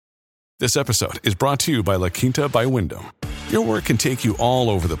This episode is brought to you by La Quinta by Wyndham. Your work can take you all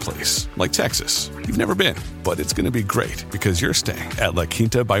over the place, like Texas. You've never been, but it's going to be great because you're staying at La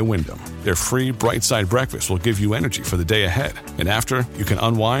Quinta by Wyndham. Their free Bright Side breakfast will give you energy for the day ahead. And after, you can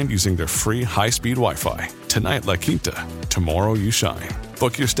unwind using their free high-speed Wi-Fi. Tonight, La Quinta. Tomorrow, you shine.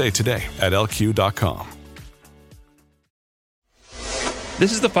 Book your stay today at LQ.com.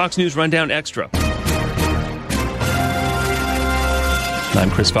 This is the Fox News Rundown Extra. I'm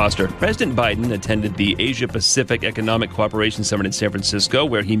Chris Foster. President Biden attended the Asia-Pacific Economic Cooperation Summit in San Francisco,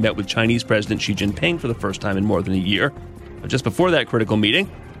 where he met with Chinese President Xi Jinping for the first time in more than a year. But just before that critical meeting,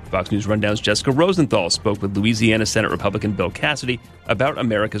 Fox News Rundown's Jessica Rosenthal spoke with Louisiana Senate Republican Bill Cassidy about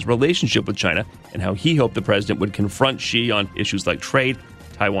America's relationship with China and how he hoped the president would confront Xi on issues like trade,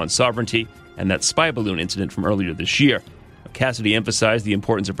 Taiwan sovereignty, and that spy balloon incident from earlier this year. Cassidy emphasized the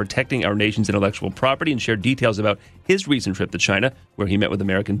importance of protecting our nation's intellectual property and shared details about his recent trip to China, where he met with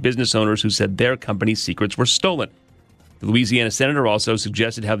American business owners who said their company's secrets were stolen. The Louisiana senator also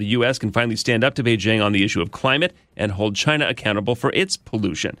suggested how the U.S. can finally stand up to Beijing on the issue of climate and hold China accountable for its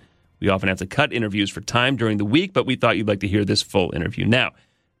pollution. We often have to cut interviews for time during the week, but we thought you'd like to hear this full interview now.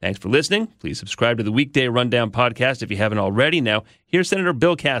 Thanks for listening. Please subscribe to the Weekday Rundown podcast if you haven't already. Now, here's Senator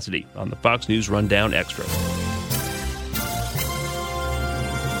Bill Cassidy on the Fox News Rundown Extra.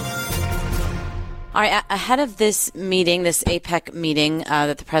 All right, ahead of this meeting, this APEC meeting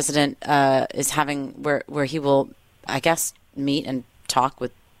that the president is having, where he will, I guess, meet and talk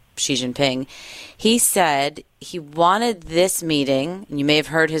with Xi Jinping, he said he wanted this meeting, and you may have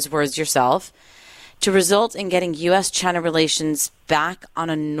heard his words yourself, to result in getting U.S.-China relations back on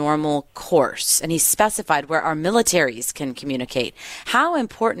a normal course. And he specified where our militaries can communicate. How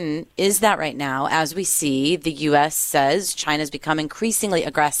important is that right now as we see the U.S. says China's become increasingly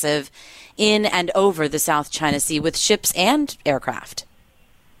aggressive in and over the South China Sea with ships and aircraft?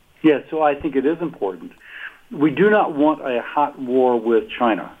 Yes, so I think it is important. We do not want a hot war with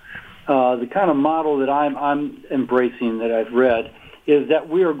China. The kind of model that I'm embracing, that I've read, is that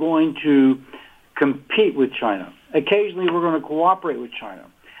we are going to compete with China. Occasionally we're going to cooperate with China,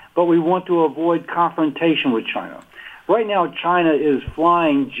 but we want to avoid confrontation with China. Right now, China is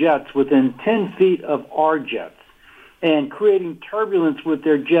flying jets within 10 feet of our jets and creating turbulence with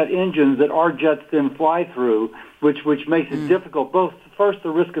their jet engines that our jets then fly through, which makes it difficult, both first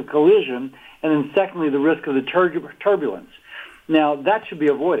the risk of collision and then secondly the risk of the turbulence. Now, that should be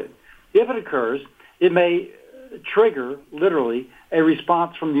avoided. If it occurs, it may trigger, literally, a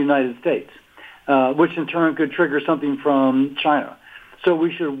response from the United States, which in turn could trigger something from China. So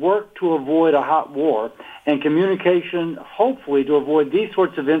we should work to avoid a hot war and communication, hopefully, to avoid these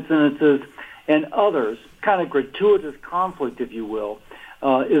sorts of incidences and others, kind of gratuitous conflict, if you will,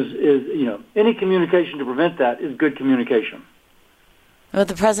 is any communication to prevent that is good communication. Well,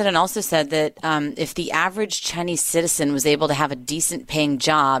 the president also said that if the average Chinese citizen was able to have a decent paying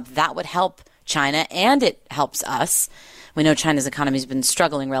job, that would help China and it helps us. We know China's economy has been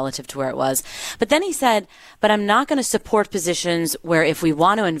struggling relative to where it was. But then he said, but I'm not going to support positions where if we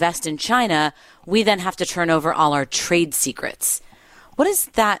want to invest in China, we then have to turn over all our trade secrets. What does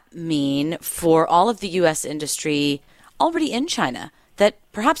that mean for all of the U.S. industry already in China that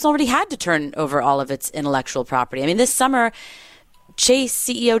perhaps already had to turn over all of its intellectual property? I mean, this summer, Chase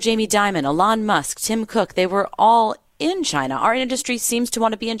CEO Jamie Dimon, Elon Musk, Tim Cook, they were all in China. Our industry seems to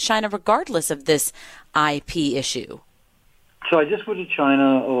want to be in China regardless of this IP issue. So I just went to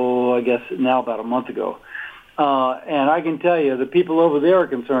China, I guess now about a month ago. And I can tell you, the people over there are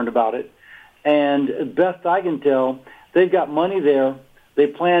concerned about it. And best I can tell, they've got money there. They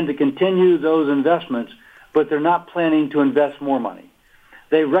plan to continue those investments, but they're not planning to invest more money.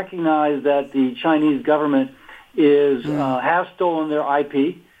 They recognize that the Chinese government has stolen their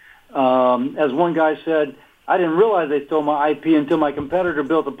IP. As one guy said, I didn't realize they stole my IP until my competitor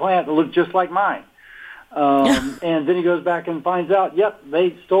built a plant that looked just like mine. And then he goes back and finds out, yep,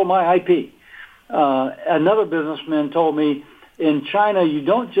 they stole my IP. Another businessman told me, in China, you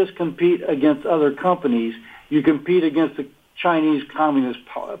don't just compete against other companies, you compete against the Chinese Communist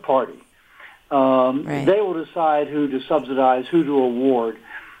Party. Right. They will decide who to subsidize, who to award,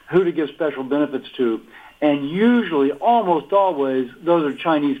 who to give special benefits to. And usually, almost always, those are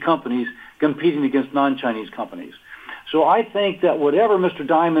Chinese companies competing against non-Chinese companies. So I think that whatever Mr.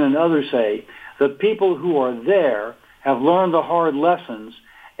 Dimon and others say, the people who are there have learned the hard lessons,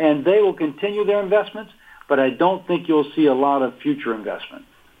 and they will continue their investments, but I don't think you'll see a lot of future investment.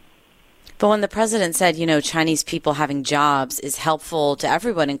 But when the president said, Chinese people having jobs is helpful to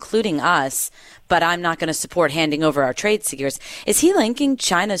everyone, including us, but I'm not going to support handing over our trade secrets, is he linking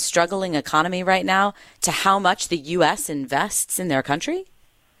China's struggling economy right now to how much the U.S. invests in their country?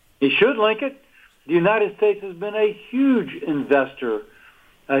 He should link it. The United States has been a huge investor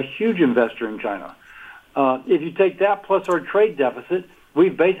in China. If you take that plus our trade deficit,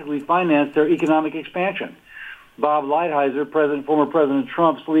 we've basically financed their economic expansion. Bob Lighthizer, former President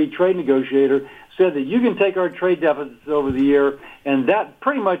Trump's lead trade negotiator, said that you can take our trade deficits over the year, and that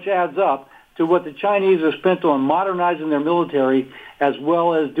pretty much adds up to what the Chinese have spent on modernizing their military, as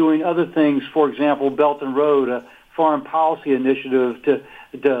well as doing other things, for example, Belt and Road, a foreign policy initiative to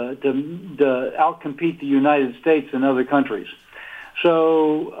outcompete the United States and other countries.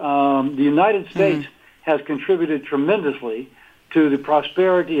 So the United States has contributed tremendously to the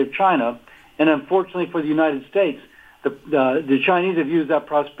prosperity of China, and unfortunately for the United States, the Chinese have used that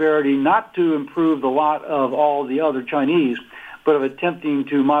prosperity not to improve the lot of all the other Chinese, but of attempting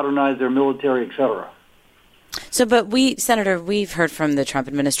to modernize their military, et cetera. So, but Senator, we've heard from the Trump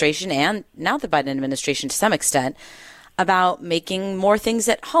administration and now the Biden administration to some extent about making more things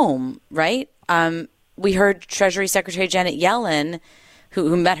at home, right? We heard Treasury Secretary Janet Yellen,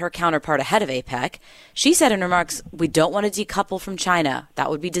 who met her counterpart ahead of APEC. She said in remarks, we don't want to decouple from China. That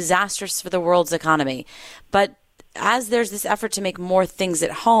would be disastrous for the world's economy. But as there's this effort to make more things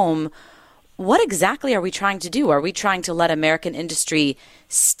at home, what exactly are we trying to do? Are we trying to let American industry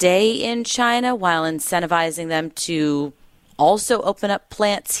stay in China while incentivizing them to also open up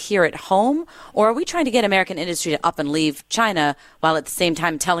plants here at home? Or are we trying to get American industry to up and leave China while at the same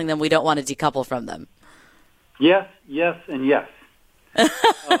time telling them we don't want to decouple from them? Yes, yes, and yes.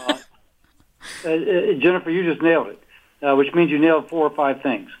 Jennifer, you just nailed it, which means you nailed 4 or 5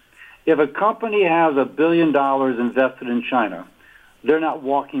 things. If a company has $1 billion invested in China, they're not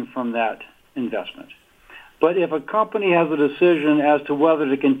walking from that investment. But if a company has a decision as to whether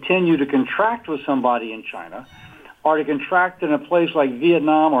to continue to contract with somebody in China or to contract in a place like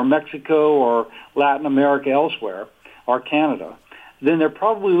Vietnam or Mexico or Latin America elsewhere or Canada, then they're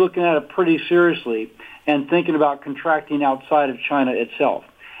probably looking at it pretty seriously and thinking about contracting outside of China itself.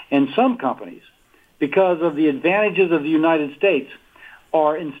 And some companies, because of the advantages of the United States,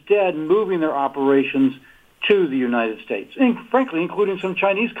 are instead moving their operations to the United States, and frankly, including some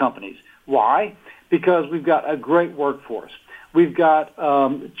Chinese companies. Why? Because we've got a great workforce. We've got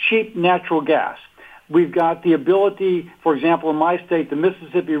cheap natural gas. We've got the ability, for example, in my state, the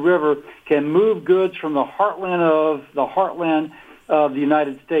Mississippi River can move goods from the heartland of the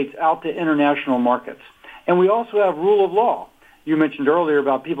United States out to international markets. And we also have rule of law. You mentioned earlier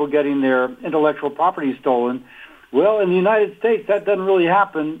about people getting their intellectual property stolen. Well, in the United States, that doesn't really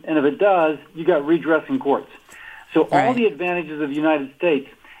happen, and if it does, you got redress in courts. So all the advantages of the United States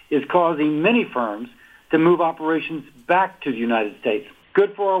is causing many firms to move operations back to the United States.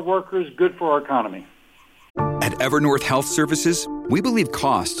 Good for our workers, good for our economy. At Evernorth Health Services, we believe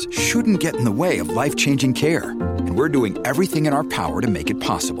costs shouldn't get in the way of life-changing care, and we're doing everything in our power to make it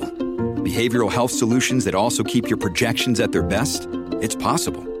possible. Behavioral health solutions that also keep your projections at their best? It's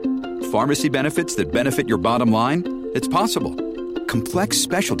possible. Pharmacy benefits that benefit your bottom line? It's possible. Complex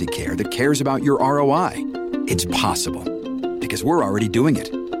specialty care that cares about your ROI? It's possible. Because we're already doing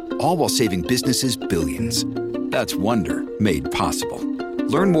it. All while saving businesses billions. That's Wonder made possible.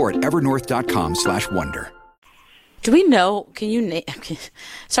 Learn more at evernorth.com/wonder. Do we know, can you name,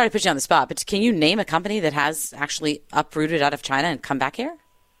 sorry to put you on the spot, but can you name a company that has actually uprooted out of China and come back here?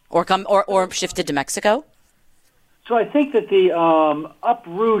 Or shifted to Mexico? So I think that the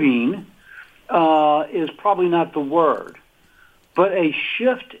uprooting is probably not the word, but a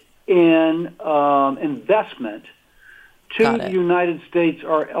shift in investment to the United States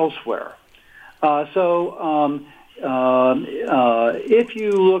or elsewhere. If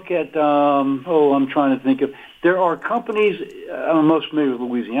you look at, I'm trying to think of, there are companies, I'm most familiar with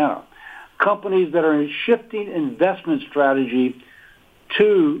Louisiana, companies that are shifting investment strategy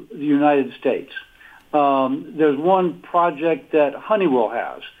to the United States. There's one project that Honeywell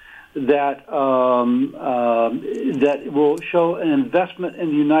has that will show an investment in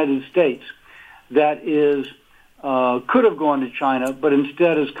the United States that is could have gone to China, but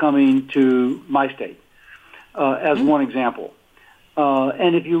instead is coming to my state as one example.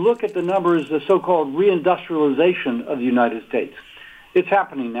 And if you look at the numbers, the so-called reindustrialization of the United States, it's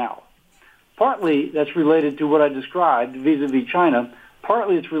happening now. Partly that's related to what I described vis-a-vis China.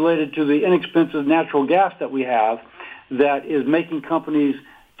 Partly it's related to the inexpensive natural gas that we have that is making companies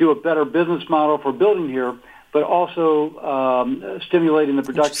do a better business model for building here, but also stimulating the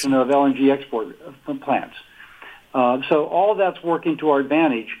production of LNG export plants. So all that's working to our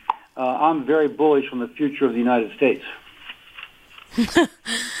advantage. I'm very bullish on the future of the United States.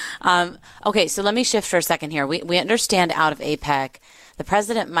 Okay, so let me shift for a second here. We understand out of APEC, the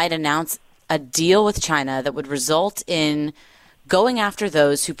president might announce a deal with China that would result in going after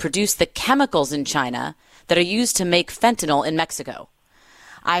those who produce the chemicals in China that are used to make fentanyl in Mexico.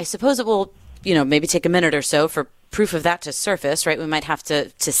 I suppose it will, maybe take a minute or so for proof of that to surface, right? We might have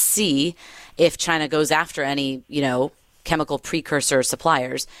to see if China goes after any, chemical precursor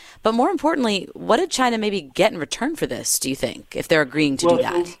suppliers. But more importantly, what did China maybe get in return for this, do you think, if they're agreeing to do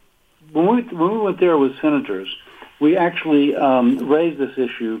that? When we went there with senators, we actually raised this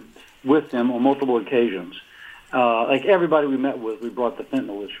issue with them on multiple occasions. Like everybody we met with, we brought the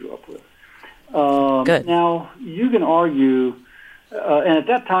fentanyl issue up with. Good. Now, you can argue, and at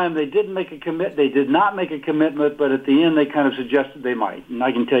that time they didn't make a commit. They did not make a commitment, but at the end they kind of suggested they might, and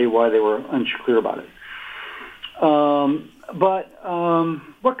I can tell you why they were unclear about it. But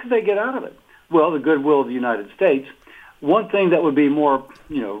what could they get out of it? Well, the goodwill of the United States. One thing that would be more,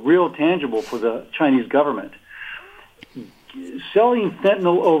 real tangible for the Chinese government, selling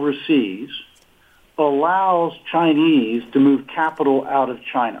fentanyl overseas allows Chinese to move capital out of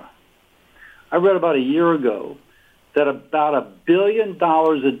China. I read about a year ago that about $1 billion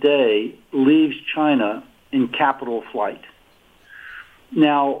a day leaves China in capital flight.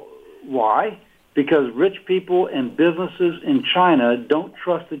 Now, why? Because rich people and businesses in China don't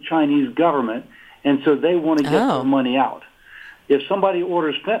trust the Chinese government, and so they want to get their money out. If somebody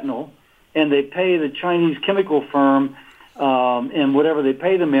orders fentanyl and they pay the Chinese chemical firm and whatever they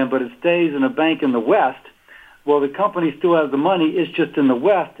pay them in, but it stays in a bank in the West, well, the company still has the money. It's just in the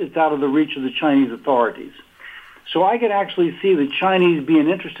West. It's out of the reach of the Chinese authorities. So I can actually see the Chinese being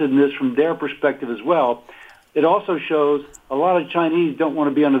interested in this from their perspective as well. It also shows a lot of Chinese don't want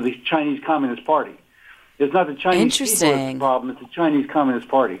to be under the Chinese Communist Party. It's not the Chinese people that's the problem. It's the Chinese Communist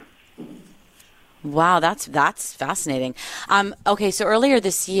Party. Wow, that's fascinating. Okay, so earlier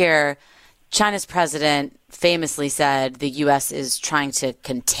this year, China's president famously said the U.S. is trying to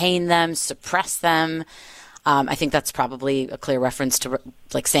contain them, suppress them. I think that's probably a clear reference to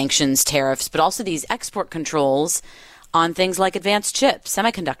like sanctions, tariffs, but also these export controls on things like advanced chips,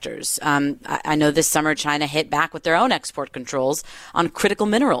 semiconductors. I know this summer China hit back with their own export controls on critical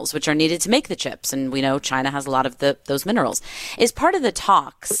minerals, which are needed to make the chips. And we know China has a lot of those minerals. Is part of the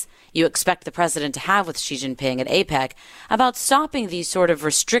talks you expect the president to have with Xi Jinping at APEC about stopping these sort of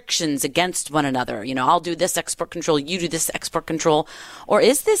restrictions against one another? I'll do this export control, you do this export control. Or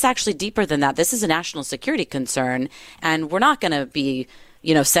is this actually deeper than that? This is a national security concern, and we're not going to be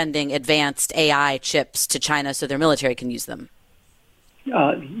sending advanced AI chips to China so their military can use them.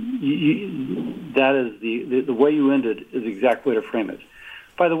 That is the way you ended is the exact way to frame it.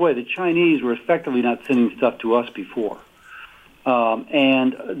 By the way, the Chinese were effectively not sending stuff to us before.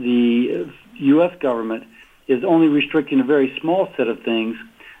 And the U.S. government is only restricting a very small set of things,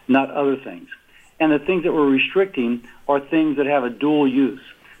 not other things. And the things that we're restricting are things that have a dual use,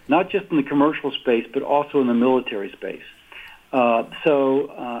 not just in the commercial space, but also in the military space. And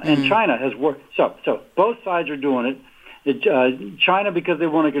China has worked. So both sides are doing it. China because they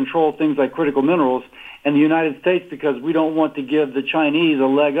want to control things like critical minerals, and the United States because we don't want to give the Chinese a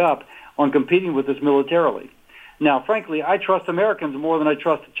leg up on competing with us militarily. Now, frankly, I trust Americans more than I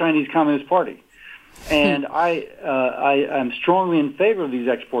trust the Chinese Communist Party. And I am strongly in favor of these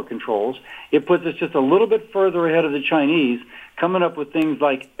export controls. It puts us just a little bit further ahead of the Chinese, coming up with things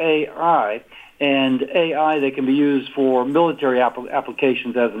like AI, and AI that can be used for military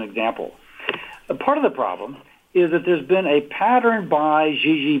applications as an example. Part of the problem is that there's been a pattern by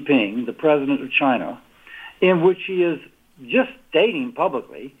Xi Jinping, the president of China, in which he is just stating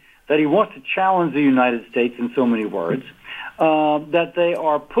publicly that he wants to challenge the United States in so many words, that they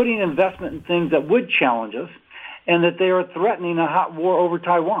are putting investment in things that would challenge us, and that they are threatening a hot war over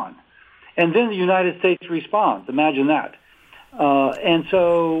Taiwan. And then the United States responds. Imagine that. I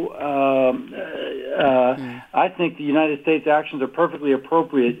think the United States' actions are perfectly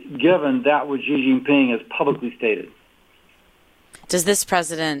appropriate given that what Xi Jinping has publicly stated. Does this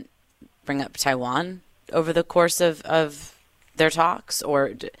president bring up Taiwan over the course of their talks,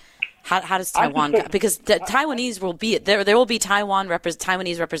 or how does Taiwan? Because the Taiwanese will be there. There will be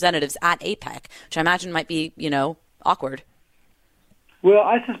Taiwanese representatives at APEC, which I imagine might be awkward. Well,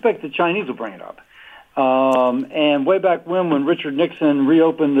 I suspect the Chinese will bring it up. And way back when Richard Nixon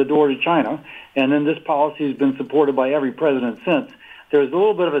reopened the door to China, and then this policy has been supported by every president since, there's a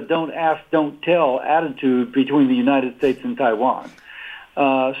little bit of a don't ask, don't tell attitude between the United States and Taiwan.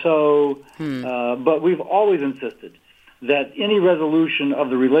 But we've always insisted that any resolution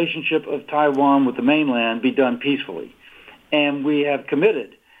of the relationship of Taiwan with the mainland be done peacefully. And we have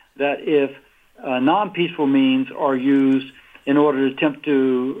committed that if non-peaceful means are used in order to attempt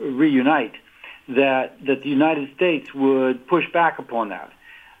to reunite, that the United States would push back upon that.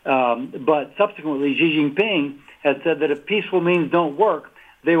 But subsequently, Xi Jinping has said that if peaceful means don't work,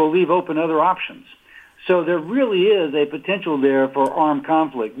 they will leave open other options. So there really is a potential there for armed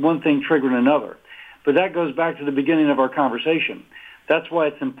conflict, one thing triggering another. But that goes back to the beginning of our conversation. That's why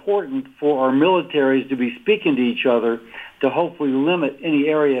it's important for our militaries to be speaking to each other to hopefully limit any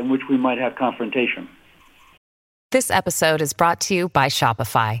area in which we might have confrontation. This episode is brought to you by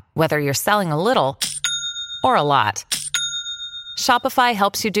Shopify. Whether you're selling a little or a lot, Shopify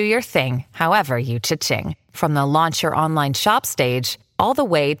helps you do your thing, however you cha-ching. From the launch your online shop stage, all the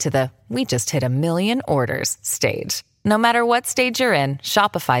way to the we just hit 1 million orders stage. No matter what stage you're in,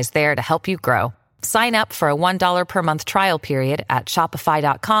 Shopify's there to help you grow. Sign up for a $1 per month trial period at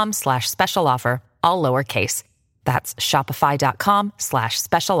shopify.com/special offer, all lowercase. That's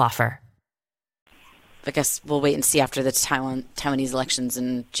shopify.com/special offer. I guess we'll wait and see after the Taiwanese elections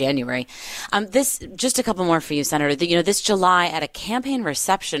in January. This, just a couple more for you, Senator. This July at a campaign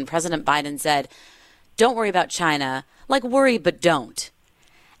reception, President Biden said, "Don't worry about China, like worry but don't."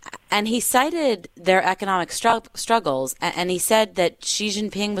 And he cited their economic struggles, and he said that Xi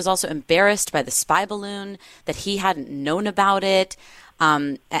Jinping was also embarrassed by the spy balloon, that he hadn't known about it.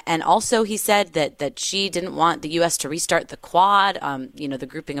 And also he said that Xi didn't want the U.S. to restart the Quad, the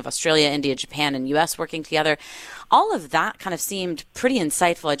grouping of Australia, India, Japan, and U.S. working together. All of that kind of seemed pretty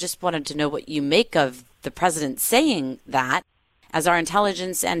insightful. I just wanted to know what you make of the president saying that, as our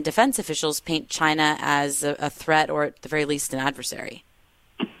intelligence and defense officials paint China as a threat or at the very least an adversary.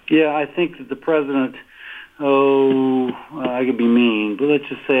 Yeah, I think that the president, I could be mean, but let's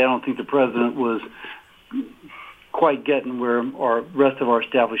just say I don't think the president was quite getting where our rest of our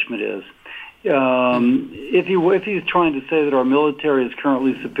establishment is. If he's trying to say that our military is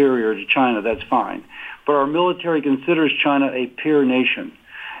currently superior to China, that's fine. But our military considers China a peer nation.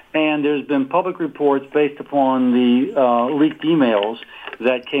 And there's been public reports based upon the leaked emails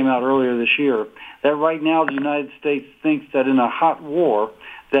that came out earlier this year that right now the United States thinks that in a hot war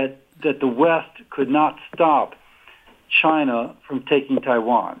that the West could not stop China from taking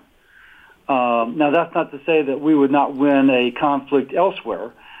Taiwan. Now, that's not to say that we would not win a conflict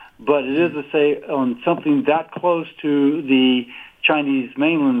elsewhere, but it is to say on something that close to the Chinese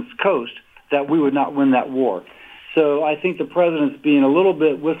mainland's coast that we would not win that war. So I think the president's being a little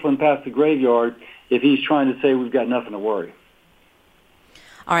bit whistling past the graveyard if he's trying to say we've got nothing to worry.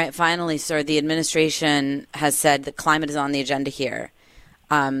 All right, finally, sir, the administration has said that climate is on the agenda here.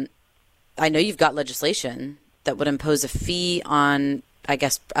 I know you've got legislation that would impose a fee on, I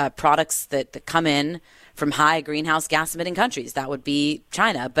guess, products that come in from high greenhouse gas emitting countries. That would be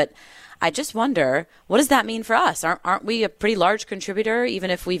China. But I just wonder, what does that mean for us? Aren't we a pretty large contributor, even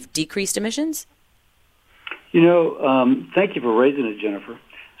if we've decreased emissions? Thank you for raising it, Jennifer.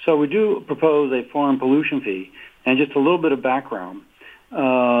 So we do propose a foreign pollution fee. And just a little bit of background.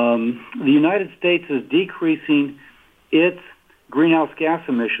 The United States is decreasing its greenhouse gas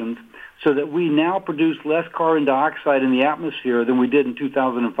emissions so that we now produce less carbon dioxide in the atmosphere than we did in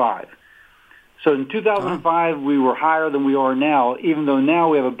 2005. So in 2005, we were higher than we are now, even though now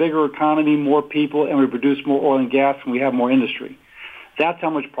we have a bigger economy, more people, and we produce more oil and gas, and we have more industry. That's how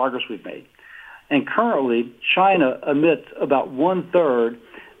much progress we've made. And currently, China emits about 1/3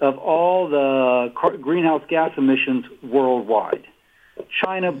 of all the greenhouse gas emissions worldwide.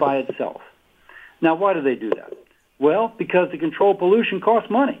 China by itself. Now, why do they do that? Well, because to control pollution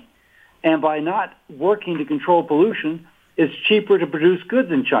costs money. And by not working to control pollution, it's cheaper to produce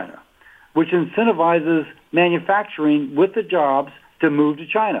goods in China, which incentivizes manufacturing with the jobs to move to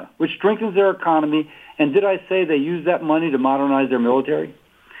China, which strengthens their economy. And did I say they use that money to modernize their military?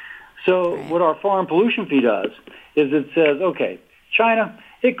 So what our foreign pollution fee does is it says, okay, China,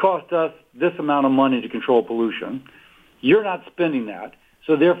 it costs us this amount of money to control pollution. You're not spending that,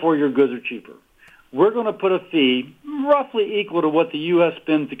 so therefore your goods are cheaper. We're going to put a fee roughly equal to what the U.S.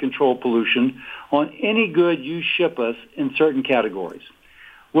 spends to control pollution on any good you ship us in certain categories.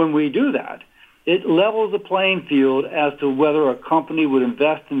 When we do that, it levels the playing field as to whether a company would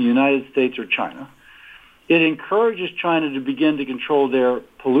invest in the United States or China. It encourages China to begin to control their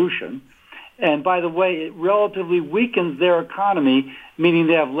pollution. And by the way, it relatively weakens their economy, meaning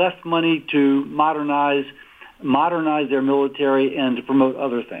they have less money to modernize their military and to promote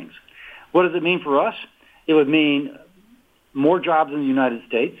other things. What does it mean for us? It would mean more jobs in the United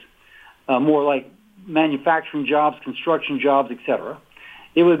States, more like manufacturing jobs, construction jobs, etc.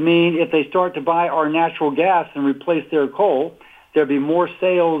 It would mean if they start to buy our natural gas and replace their coal, there'd be more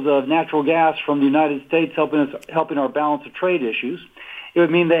sales of natural gas from the United States helping our balance of trade issues. It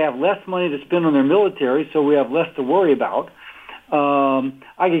would mean they have less money to spend on their military, so we have less to worry about.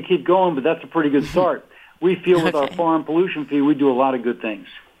 I could keep going, but that's a pretty good start. We feel with our foreign pollution fee, we do a lot of good things.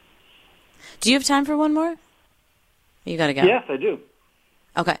 Do you have time for one more? You got to go. Yes, I do.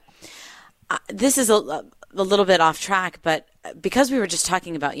 Okay. This is a little bit off track, but because we were just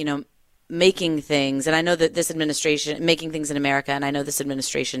talking about, making things, and I know that this administration, making things in America, and I know this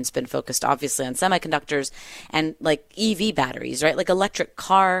administration's been focused obviously on semiconductors and like EV batteries, right? Like electric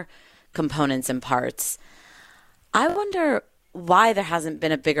car components and parts. I wonder why there hasn't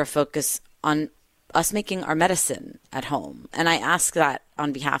been a bigger focus on us making our medicine at home. And I ask that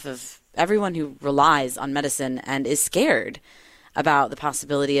on behalf of everyone who relies on medicine and is scared about the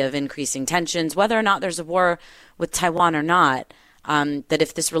possibility of increasing tensions, whether or not there's a war with Taiwan or not, that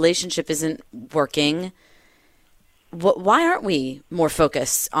if this relationship isn't working, why aren't we more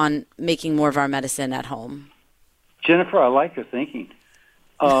focused on making more of our medicine at home? Jennifer, I like your thinking.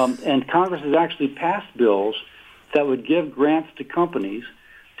 And Congress has actually passed bills that would give grants to companies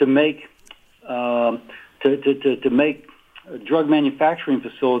to make to make drug manufacturing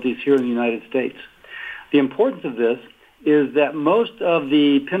facilities here in the United States. The importance of this is that most of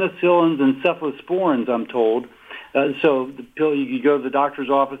the penicillins and cephalosporins, I'm told, so the pill, you go to the doctor's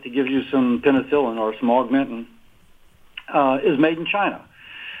office, he gives you some penicillin or some Augmentin, is made in China.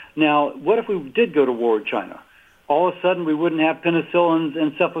 Now, what if we did go to war with China? All of a sudden, we wouldn't have penicillins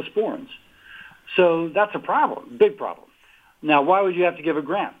and cephalosporins. So that's a problem, big problem. Now, why would you have to give a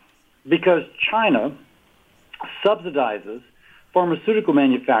grant? Because China subsidizes pharmaceutical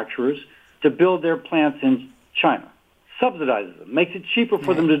manufacturers to build their plants in China. Subsidizes them, makes it cheaper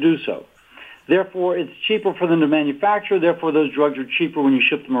for them to do so. Therefore, it's cheaper for them to manufacture. Therefore, those drugs are cheaper when you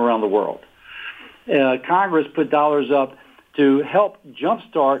ship them around the world. Congress put dollars up to help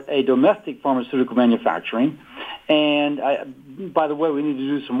jumpstart a domestic pharmaceutical manufacturing. And by the way, we need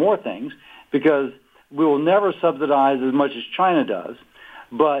to do some more things because we will never subsidize as much as China does.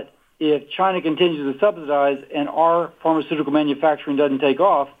 But if China continues to subsidize and our pharmaceutical manufacturing doesn't take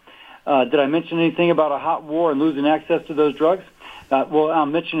off, did I mention anything about a hot war and losing access to those drugs? Well, I'll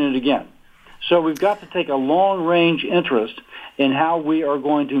mention it again. So we've got to take a long-range interest in how we are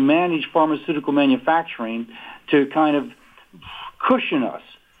going to manage pharmaceutical manufacturing to kind of cushion us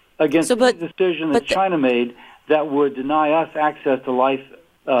against the decision that China made that would deny us access to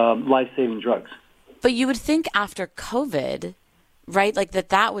life-saving drugs. But you would think after COVID, right, like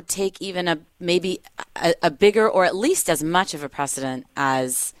that would take even maybe a bigger or at least as much of a precedence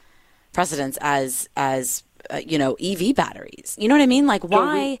as EV batteries. You know what I mean? Like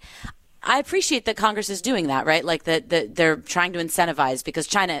why? I appreciate that Congress is doing that, right? Like that they're trying to incentivize because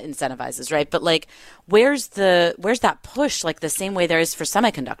China incentivizes, right? But like, where's that push? Like the same way there is for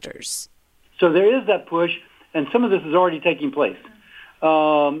semiconductors. So there is that push, and some of this is already taking place.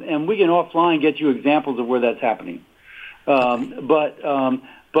 And we can offline get you examples of where that's happening. But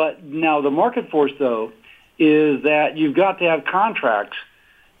now the market force though is that you've got to have contracts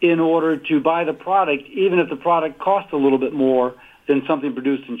in order to buy the product, even if the product costs a little bit more than something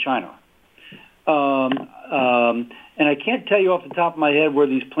produced in China. And I can't tell you off the top of my head where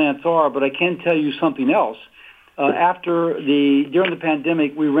these plants are, but I can tell you something else. During the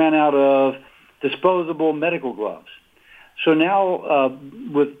pandemic, we ran out of disposable medical gloves. So now,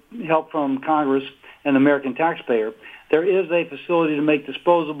 with help from Congress and the American taxpayer, there is a facility to make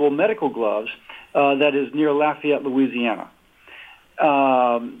disposable medical gloves that is near Lafayette, Louisiana.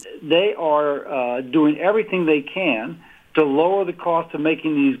 They are doing everything they can to lower the cost of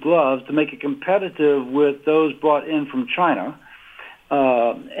making these gloves to make it competitive with those brought in from China.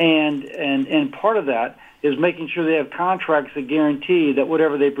 And part of that is making sure they have contracts that guarantee that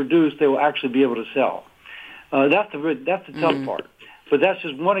whatever they produce, they will actually be able to sell. That's the tough part. But that's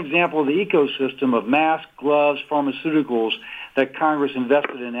just one example of the ecosystem of masks, gloves, pharmaceuticals that Congress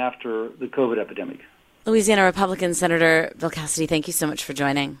invested in after the COVID epidemic. Louisiana Republican Senator Bill Cassidy, thank you so much for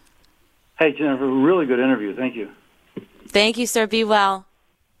joining. Hey, Jennifer, really good interview. Thank you. Thank you, sir. Be well.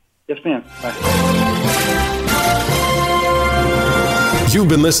 Yes, ma'am. Bye. You've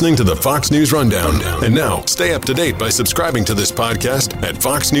been listening to the Fox News Rundown. And now, stay up to date by subscribing to this podcast at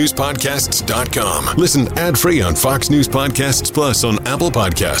foxnewspodcasts.com. Listen ad-free on Fox News Podcasts Plus on Apple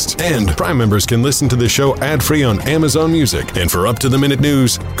Podcasts. And Prime members can listen to the show ad-free on Amazon Music. And for up-to-the-minute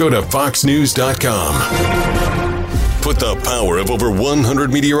news, go to foxnews.com. Put the power of over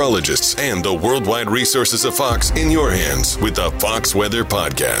 100 meteorologists and the worldwide resources of Fox in your hands with the Fox Weather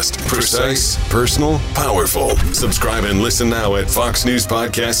Podcast. Precise, personal, powerful. Subscribe and listen now at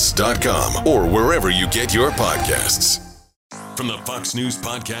foxnewspodcasts.com or wherever you get your podcasts. From the Fox News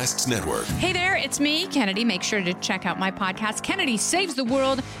Podcasts Network. Hey there, it's me, Kennedy. Make sure to check out my podcast, Kennedy Saves the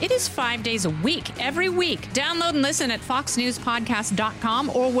World. It is 5 days a week, every week. Download and listen at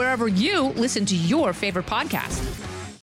foxnewspodcast.com or wherever you listen to your favorite podcast.